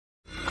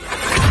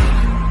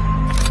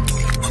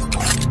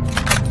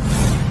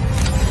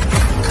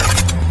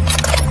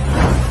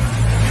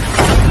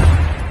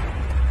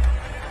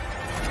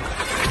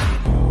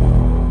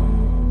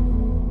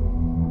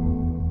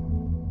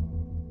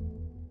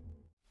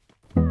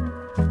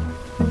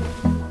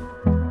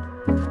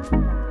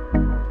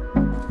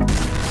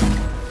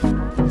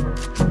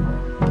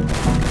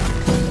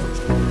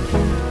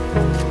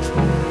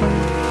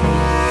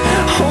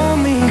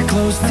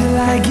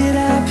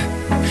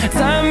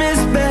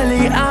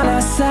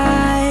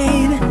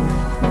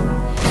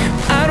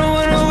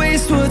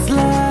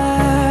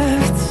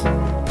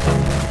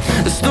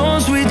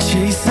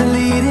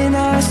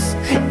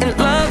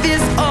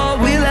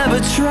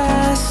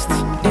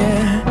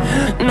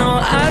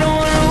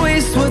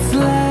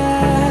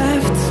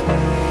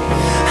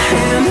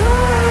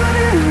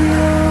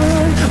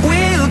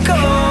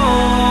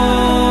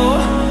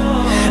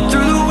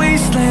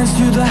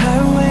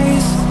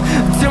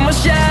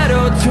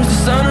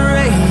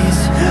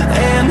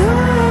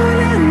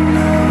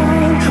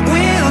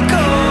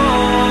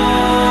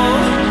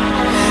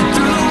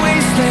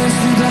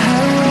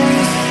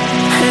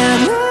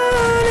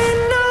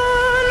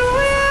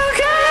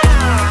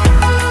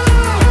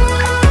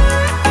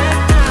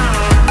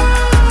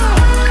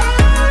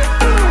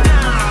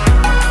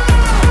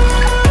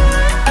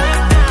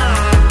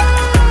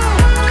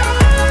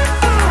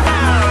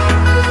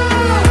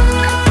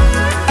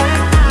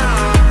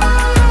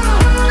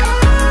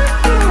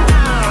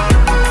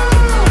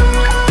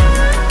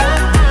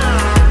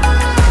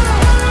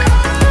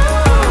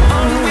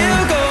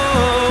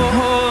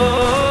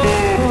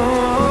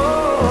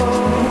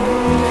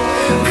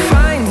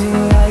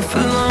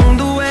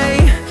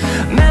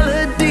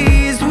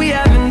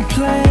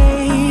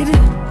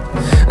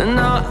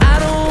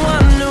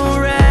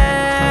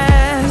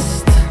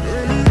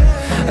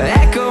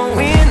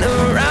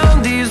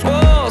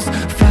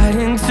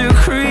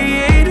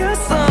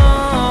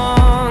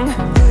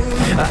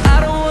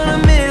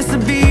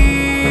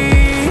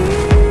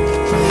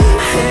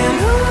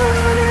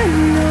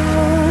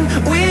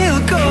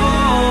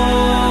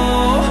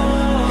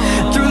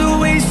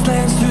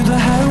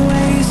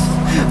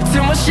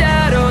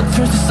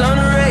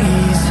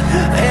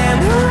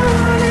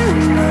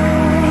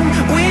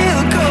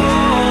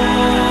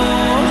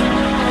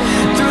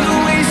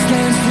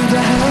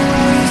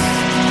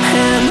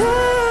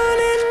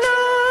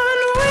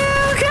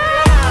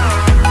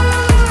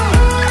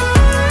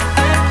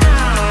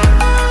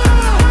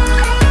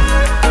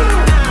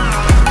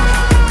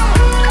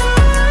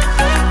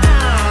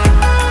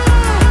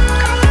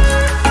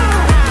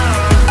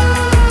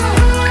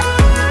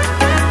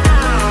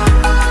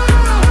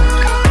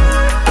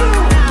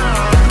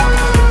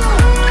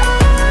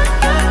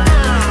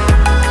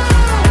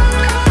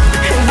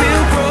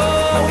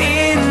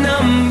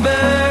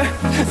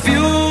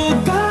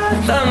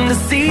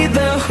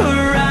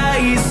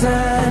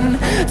horizon,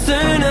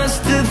 turn us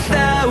to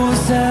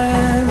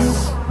thousands,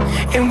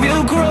 and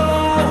we'll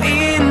grow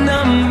in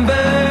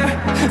number,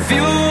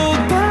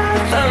 fueled by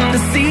them to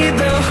see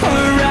the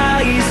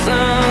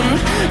horizon,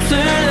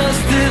 turn us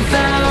to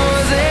thousands.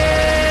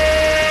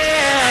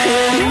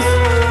 And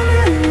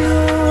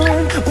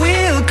on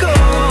we'll go,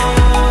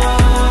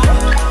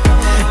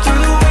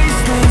 through the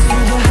wastelands,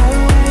 through the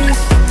highways,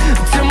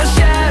 till my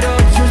shadow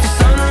turns to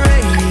sun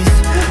rays.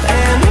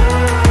 And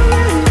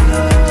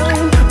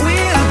on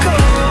we'll go,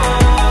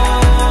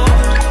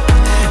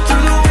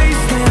 through the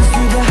wastelands,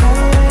 through the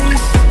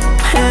highways.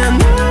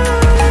 And on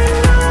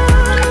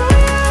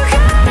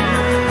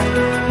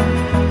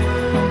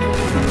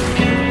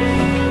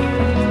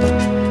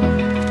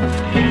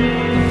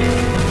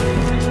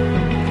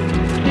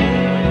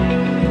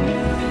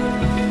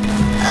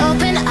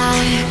Open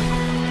eye,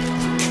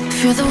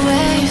 feel the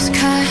waves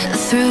cut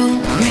through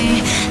me,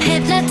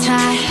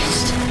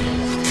 hypnotized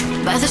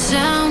by the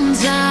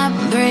sounds I'm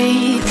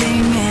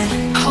breathing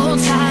in. Hold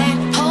tight,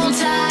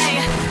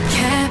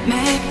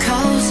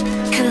 chemicals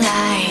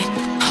collide.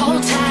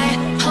 Hold tight,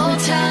 hold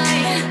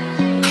tight,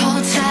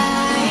 hold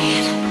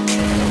tight.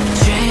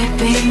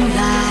 Dripping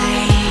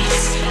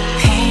lights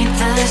paint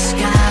the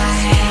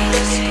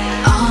skies,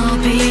 all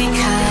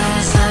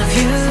because of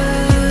you.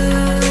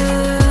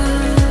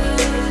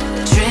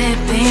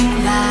 Dripping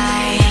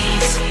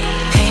lights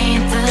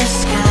paint the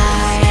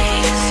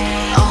skies,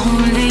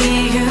 only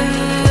you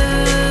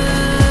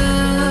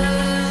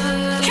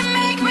can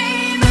make me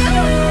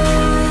move.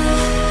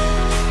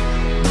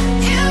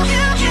 You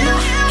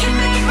can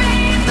make me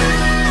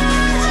move.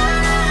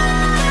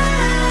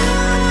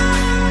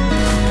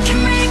 Can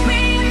make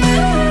me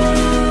move.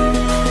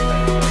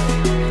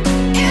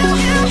 You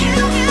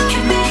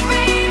can make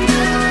me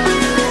move.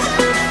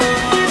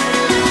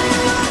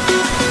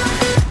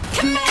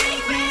 Can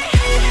make me.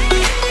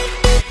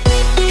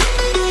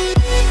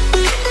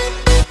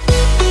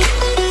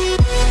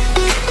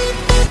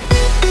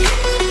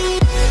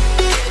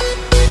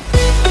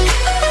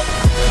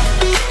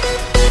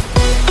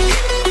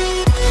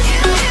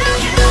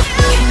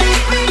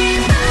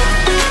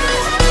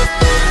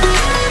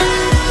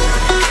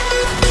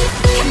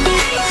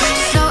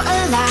 So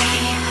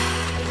alive,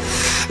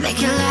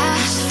 make it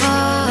last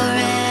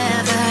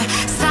forever.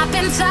 Stop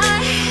in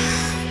time,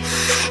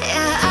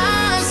 yeah,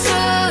 I'm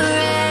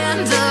surrendering.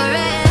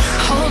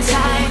 Hold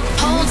tight,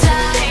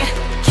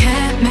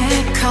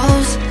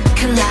 chemicals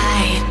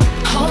collide.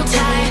 Hold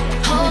tight,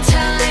 hold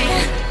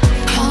tight,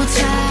 hold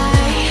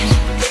tight.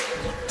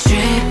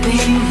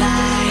 Dripping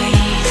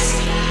lights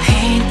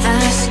paint the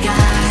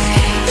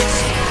skies,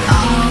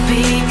 all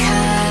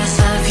because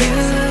of you.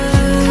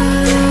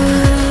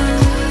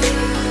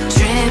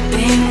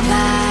 Dripping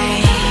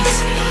lights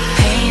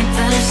paint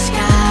the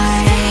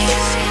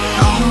skies,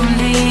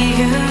 only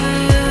you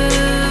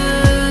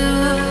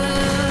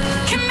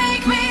can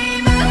make me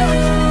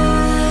move.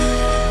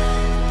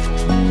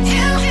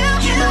 You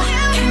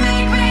can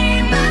make me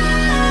move.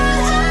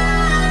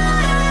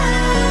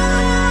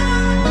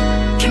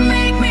 Can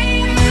make me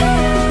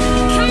move.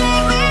 Can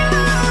make me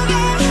move.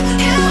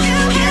 You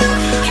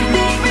can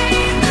make me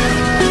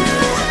move.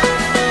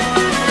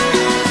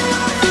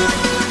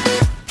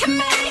 Can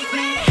make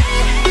me.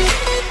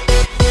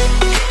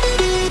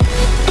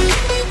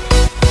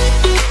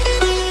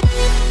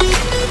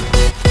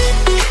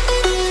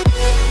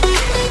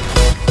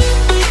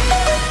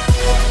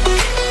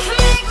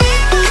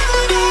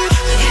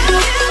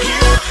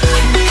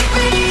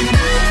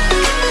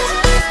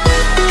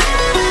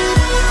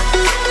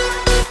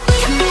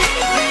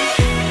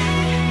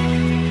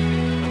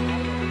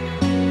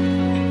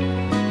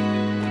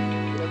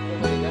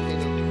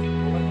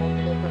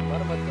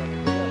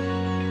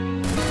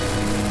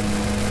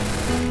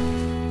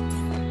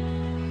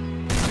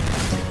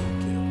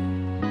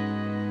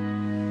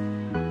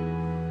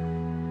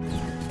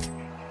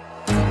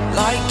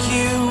 Like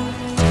you,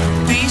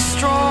 be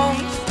strong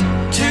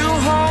to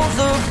hold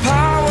the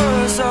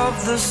powers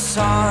of the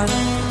sun.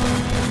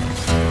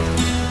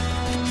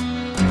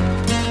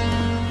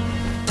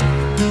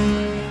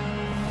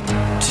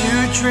 To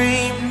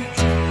dream